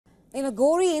In a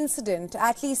gory incident,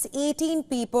 at least 18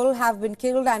 people have been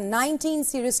killed and 19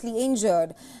 seriously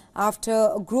injured after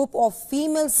a group of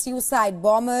female suicide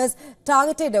bombers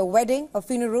targeted a wedding, a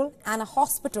funeral and a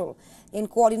hospital in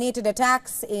coordinated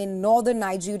attacks in northern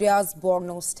Nigeria's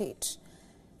Borno state.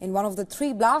 In one of the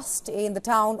three blasts in the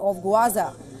town of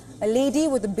Gwaza, a lady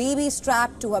with a baby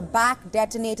strapped to her back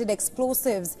detonated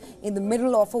explosives in the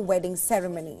middle of a wedding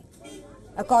ceremony.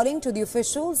 According to the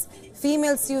officials,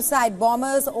 female suicide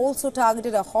bombers also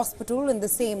targeted a hospital in the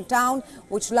same town,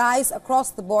 which lies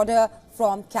across the border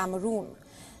from Cameroon.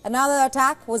 Another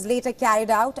attack was later carried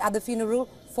out at the funeral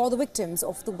for the victims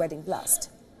of the wedding blast.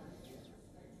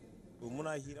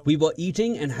 We were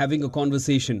eating and having a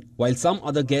conversation while some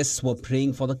other guests were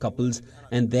praying for the couples,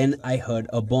 and then I heard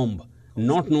a bomb.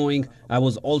 Not knowing I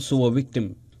was also a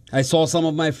victim. I saw some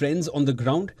of my friends on the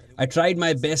ground. I tried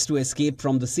my best to escape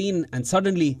from the scene, and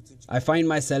suddenly I find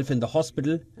myself in the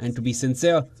hospital, and to be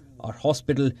sincere, our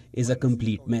hospital is a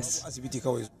complete mess.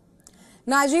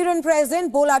 Nigerian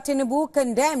President Bola Tinubu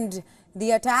condemned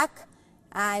the attack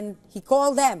and he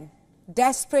called them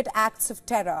desperate acts of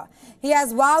terror. He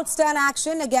has vowed stern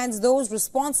action against those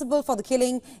responsible for the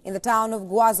killing in the town of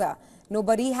Gwaza.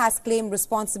 Nobody has claimed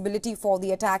responsibility for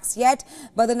the attacks yet,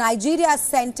 but the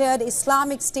Nigeria-centered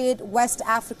Islamic State West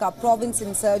Africa province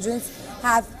insurgents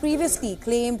have previously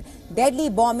claimed deadly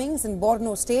bombings in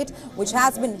Borno state, which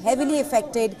has been heavily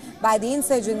affected by the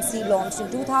insurgency launched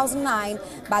in 2009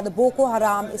 by the Boko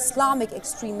Haram Islamic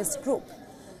extremist group.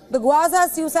 The Gwaza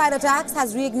suicide attacks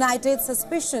has reignited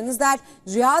suspicions that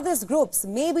jihadist groups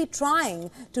may be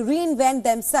trying to reinvent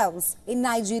themselves in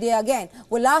Nigeria again.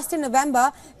 Well, last in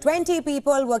November, 20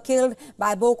 people were killed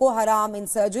by Boko Haram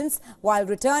insurgents while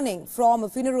returning from a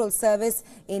funeral service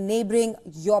in neighboring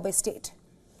Yobe state.